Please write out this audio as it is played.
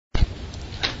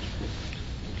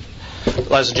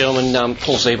Ladies and gentlemen,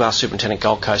 Paul Ziebarth, Superintendent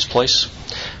Gold Coast Police.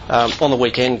 On the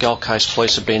weekend, Gold Coast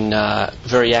Police have been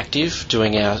very active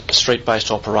doing our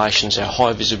street-based operations, our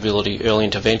high visibility early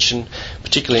intervention,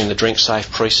 particularly in the Drink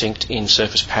Safe precinct in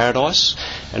Surfers Paradise,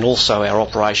 and also our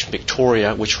Operation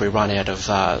Victoria, which we run out of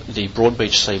the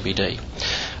Broadbeach CBD.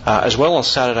 As well, on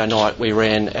Saturday night we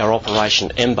ran our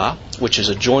Operation Ember, which is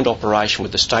a joint operation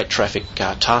with the State Traffic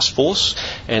Task Force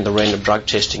and the Random Drug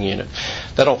Testing Unit.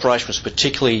 That operation was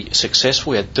particularly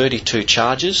successful. We had 32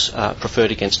 charges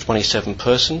preferred against 27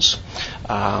 persons.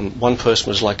 One person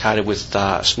was located with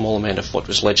a small amount of what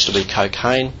was alleged to be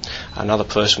cocaine, another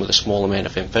person with a small amount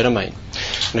of amphetamine.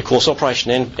 And of course,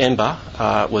 Operation Ember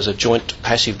was a joint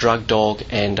passive drug dog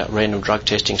and random drug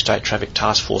testing State Traffic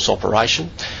Task Force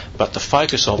operation, but the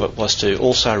focus of it was to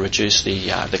also reduce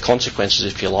the consequences,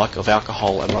 if you like, of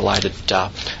alcohol and related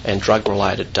and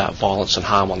drug-related violence and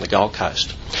harm on the Gold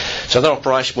Coast. So that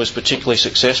operation was particularly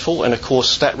successful, and of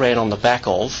course that ran on the back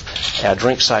of our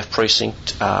Drink Safe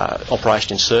precinct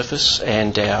operation in Surface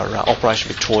and our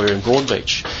Operation Victoria in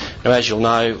Broadbeach. Now, as you'll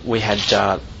know, we had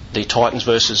the Titans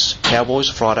versus Cowboys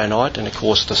Friday night, and of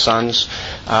course the Suns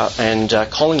and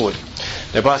Collingwood.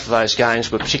 Now, both of those games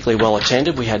were particularly well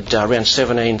attended. We had around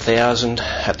 17,000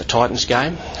 at the Titans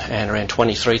game and around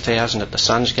 23,000 at the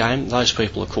Suns game. Those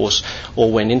people, of course, all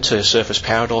went into Surfers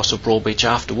Paradise or Broadbeach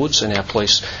afterwards, and our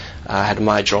police had a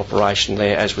major operation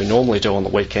there, as we normally do on the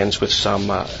weekends, with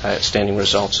some outstanding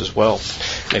results as well.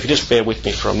 Now, if you just bear with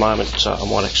me for a moment, I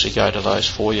might actually go to those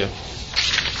for you.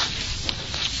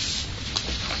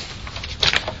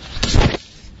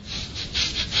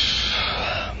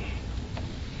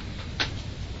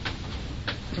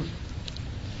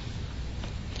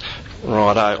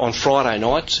 Righto. On Friday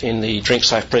night in the Drink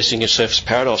Safe precinct of Surfers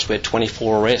Paradise, we had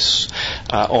 24 arrests.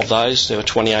 Of those, there were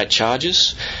 28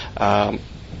 charges.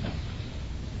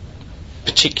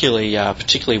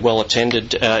 Particularly well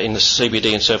attended in the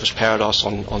CBD and Surfers Paradise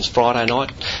on Friday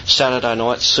night. Saturday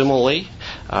night, similarly,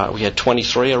 we had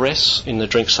 23 arrests in the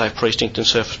Drink Safe precinct in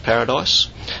Surfers Paradise,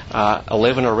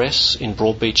 11 arrests in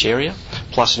Broadbeach area,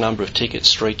 plus a number of tickets,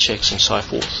 street checks and so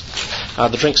forth.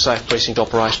 The Drink Safe precinct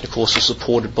operation, of course, is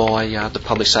supported by the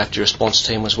Public Safety Response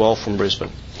Team as well from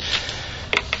Brisbane.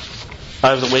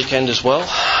 Over the weekend as well,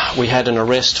 we had an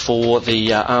arrest for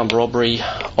the armed robbery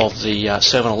of the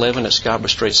 7-Eleven at Scarborough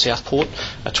Street, Southport.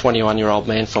 A 21-year-old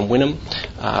man from Wynnum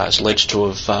is alleged to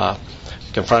have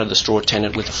confronted the store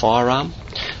attendant with a firearm,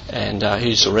 and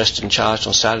he's arrested and charged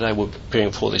on Saturday. We're appearing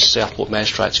before the Southport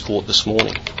Magistrates Court this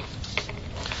morning.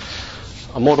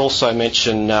 I might also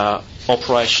mention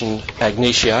Operation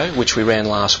Agnitio, which we ran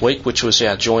last week, which was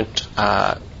our joint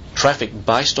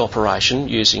traffic-based operation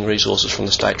using resources from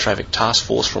the State Traffic Task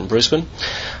Force from Brisbane,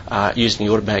 using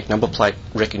the automatic number plate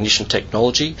recognition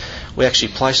technology. We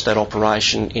actually placed that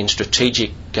operation in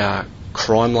strategic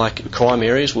crime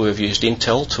areas where we've used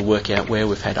intel to work out where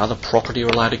we've had other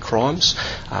property-related crimes,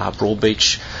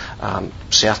 Broadbeach,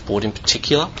 Southport in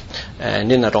particular.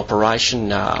 And in that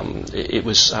operation, it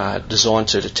was designed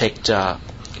to detect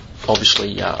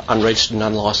obviously unregistered and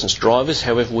unlicensed drivers.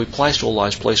 However, we placed all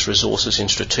those police resources in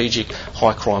strategic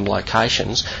high crime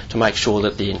locations to make sure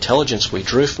that the intelligence we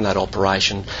drew from that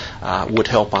operation would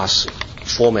help us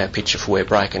form our picture for where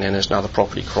break-in and another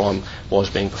property crime was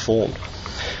being performed.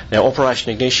 Now,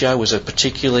 Operation Agnitio was a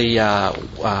particularly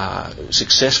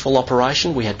successful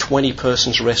operation. We had 20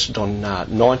 persons arrested on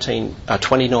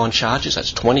 29 charges.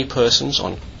 That's 20 persons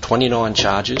on 29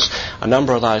 charges. A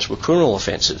number of those were criminal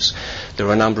offences. There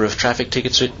were a number of traffic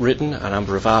tickets written, a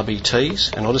number of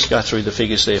RBTs, and I'll just go through the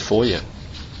figures there for you.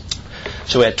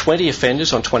 So we had 20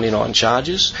 offenders on 29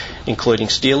 charges, including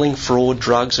stealing, fraud,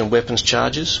 drugs and weapons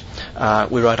charges.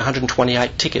 We wrote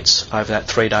 128 tickets over that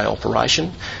 3-day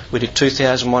operation. We did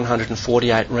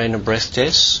 2,148 random breath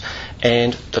tests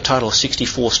and a total of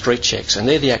 64 street checks. And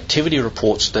they're the activity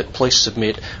reports that police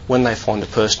submit when they find a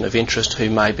person of interest who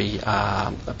may be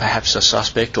perhaps a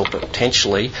suspect or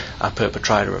potentially a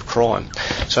perpetrator of crime.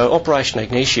 So Operation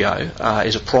Agnitio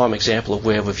is a prime example of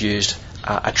where we've used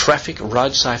a traffic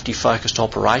road safety focused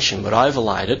operation, but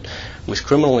overlaid it with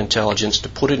criminal intelligence to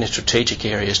put it in strategic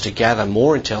areas to gather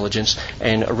more intelligence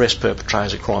and arrest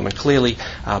perpetrators of crime. And clearly,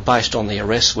 based on the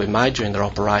arrests we made during their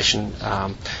operation,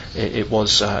 it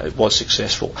was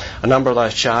successful. A number of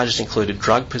those charges included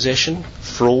drug possession,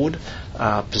 fraud,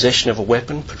 possession of a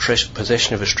weapon,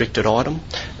 possession of a restricted item,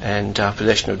 and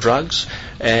possession of drugs,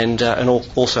 and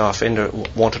also our offender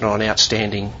wanted on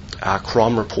outstanding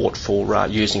crime report for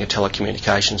using a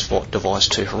telecommunications device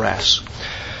to harass.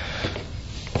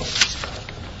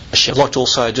 I'd like to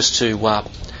also just to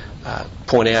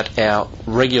point out our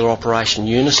regular operation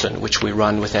Unison, which we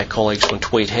run with our colleagues from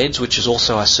Tweed Heads, which is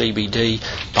also a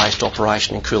CBD-based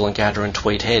operation in Coolangatta and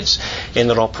Tweed Heads. In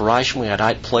that operation, we had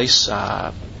 8 police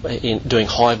doing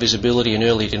high visibility and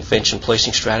early intervention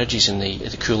policing strategies in the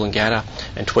Coolangatta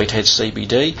and Tweed Heads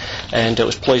CBD, and it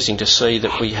was pleasing to see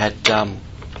that we had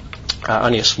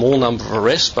only a small number of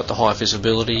arrests, but the high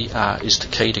visibility is the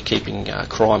key to keeping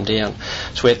crime down.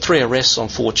 So we had 3 arrests on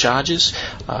 4 charges,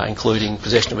 including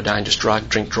possession of a dangerous drug,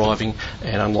 drink driving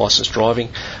and unlicensed driving.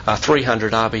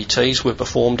 300 RBTs were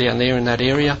performed down there in that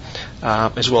area,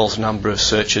 as well as a number of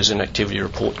searches and activity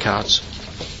report cards.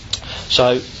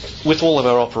 So with all of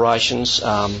our operations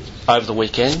over the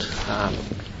weekend,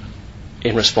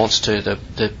 in response to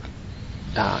the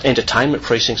entertainment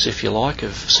precincts, if you like,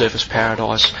 of Surfers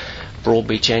Paradise,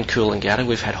 Broadbeach and Coolangatta,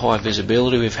 we've had high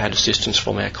visibility, we've had assistance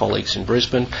from our colleagues in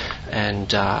Brisbane,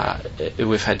 and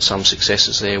we've had some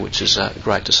successes there, which is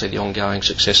great to see the ongoing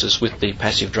successes with the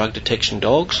passive drug detection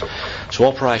dogs. So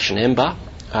Operation Ember,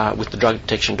 with the drug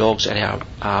detection dogs at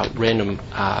our random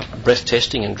breath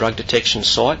testing and drug detection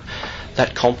site,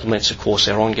 that complements, of course,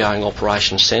 our ongoing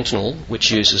Operation Sentinel,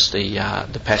 which uses the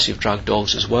passive drug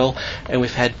dogs as well, and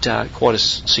we've had quite a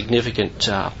significant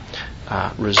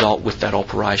result with that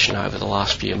operation over the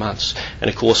last few months. And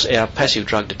of course, our passive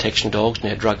drug detection dogs and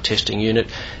our drug testing unit,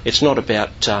 it's not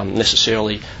about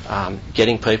necessarily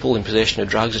getting people in possession of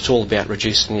drugs, it's all about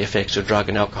reducing the effects of drug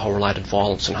and alcohol related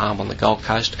violence and harm on the Gold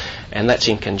Coast, and that's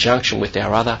in conjunction with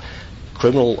our other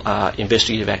criminal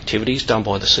investigative activities done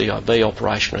by the CIB,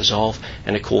 Operation Resolve,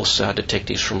 and of course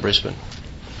detectives from Brisbane.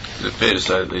 Is it fair to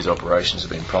say that these operations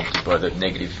have been prompted by the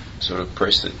negative sort of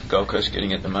press that the Gold Coast is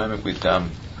getting at the moment with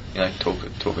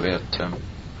talk about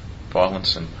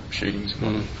violence and shootings?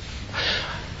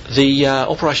 The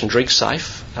Operation Drink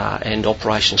Safe and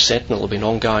Operation Sentinel have been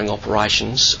ongoing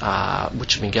operations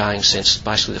which have been going since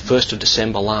basically the 1st of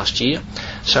December last year.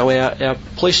 So our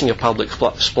policing of public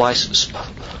places,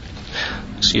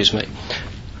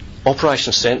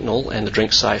 Operation Sentinel and the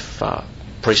Drink Safe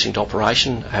precinct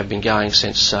operation have been going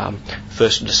since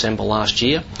 1st of December last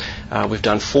year. We've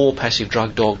done 4 passive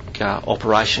drug dog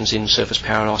operations in Surfers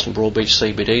Paradise and Broadbeach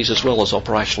CBDs, as well as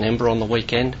Operation Ember on the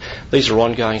weekend. These are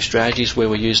ongoing strategies where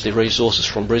we use the resources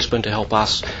from Brisbane to help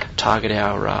us target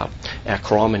our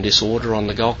crime and disorder on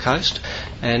the Gold Coast.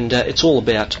 And it's all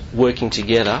about working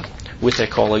together with our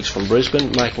colleagues from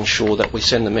Brisbane, making sure that we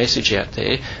send the message out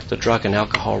there that drug and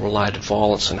alcohol related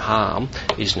violence and harm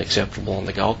isn't acceptable on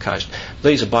the Gold Coast.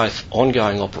 These are both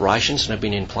ongoing operations and have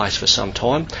been in place for some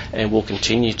time and will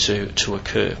continue to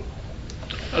occur.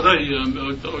 Are they,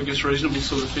 I guess, reasonable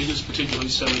sort of figures, particularly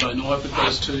Saturday night with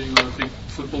those 2 big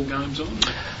football games on?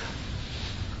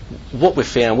 What we've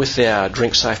found with our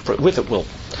Drink Safe,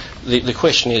 the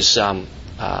question is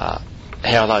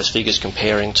how are those figures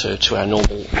comparing to our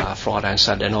normal Friday and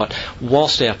Saturday night.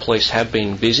 Whilst our police have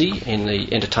been busy in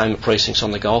the entertainment precincts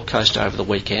on the Gold Coast over the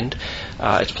weekend,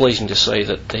 it's pleasing to see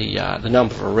that the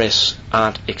number of arrests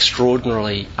aren't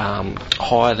extraordinarily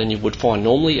higher than you would find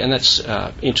normally, and that's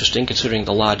interesting considering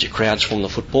the larger crowds from the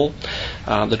football.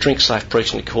 The Drink Safe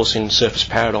precinct, of course, in Surfers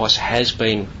Paradise has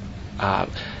been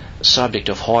subject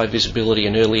of high visibility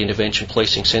and early intervention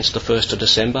policing since the 1st of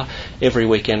December. Every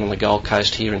weekend on the Gold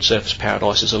Coast here in Surfers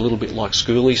Paradise is a little bit like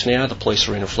schoolies now. The police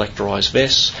are in reflectorised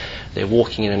vests. They're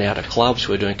walking in and out of clubs.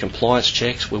 We're doing compliance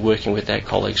checks. We're working with our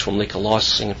colleagues from liquor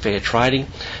licensing and fair trading,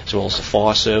 as well as the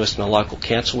fire service and the local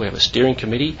council. We have a steering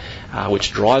committee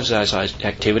which drives those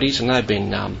activities, and they've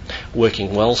been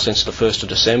working well since the 1st of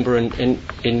December. And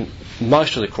in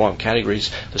most of the crime categories,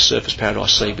 the Surfers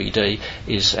Paradise CBD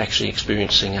is actually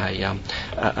experiencing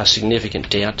a significant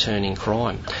downturn in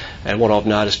crime. And what I've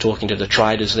noticed talking to the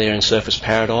traders there in Surfers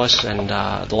Paradise and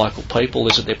the local people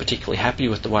is that they're particularly happy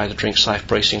with the way the Drink Safe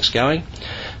precinct's going.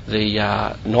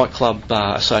 The Nightclub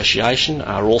Association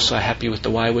are also happy with the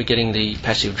way we're getting the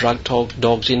passive drug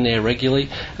dogs in there regularly,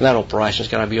 and that operation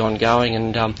is going to be ongoing,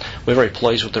 and we're very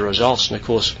pleased with the results. And of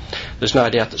course, there's no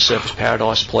doubt that Surfers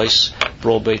Paradise Police,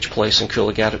 Broadbeach Police and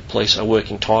Coolangatta Police are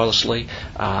working tirelessly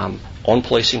on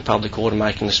policing public order,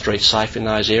 making the streets safe in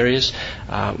those areas.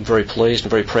 I'm very pleased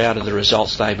and very proud of the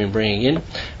results they've been bringing in,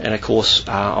 and of course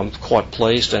I'm quite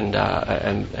pleased and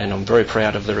I'm very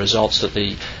proud of the results that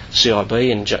the CIB,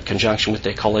 in conjunction with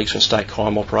their colleagues from State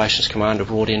Crime Operations Command, have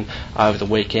brought in over the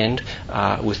weekend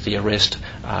with the arrest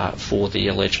for the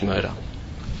alleged murder.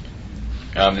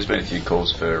 There's been a few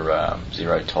calls for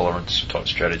zero tolerance type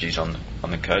strategies on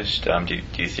the coast. Do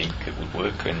you think it would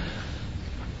work? And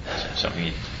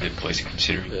something the police are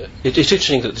considering? It's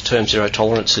interesting that the term zero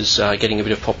tolerance is getting a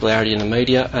bit of popularity in the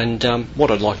media, and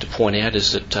what I'd like to point out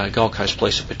is that Gold Coast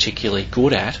Police are particularly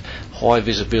good at high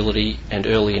visibility and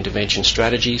early intervention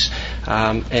strategies,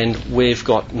 and we've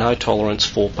got no tolerance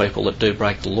for people that do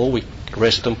break the law. We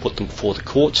arrest them, put them before the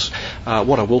courts.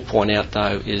 What I will point out,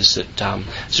 though, is that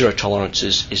zero tolerance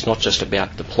is not just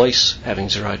about the police having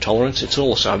zero tolerance, it's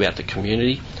also about the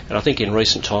community. And I think in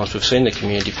recent times we've seen the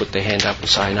community put their hand up and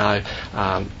say, no,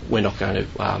 we're not going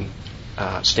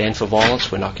to stand for violence,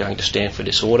 we're not going to stand for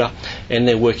disorder, and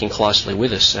they're working closely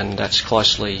with us, and that's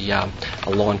closely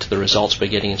aligned to the results we're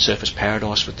getting in Surfers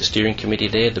Paradise with the steering committee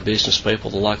there. The business people,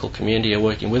 the local community are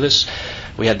working with us.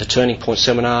 We had the Turning Point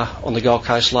seminar on the Gold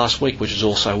Coast last week, which was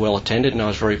also well attended, and I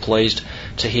was very pleased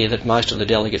to hear that most of the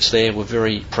delegates there were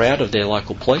very proud of their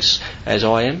local police, as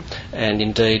I am, and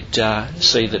indeed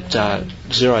see that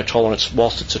zero tolerance,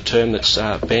 whilst it's a term that's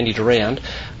bandied around,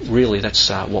 really that's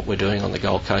what we're doing on the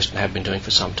Gold Coast and have been doing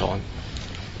for some time.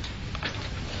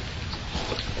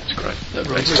 That's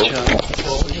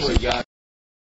great.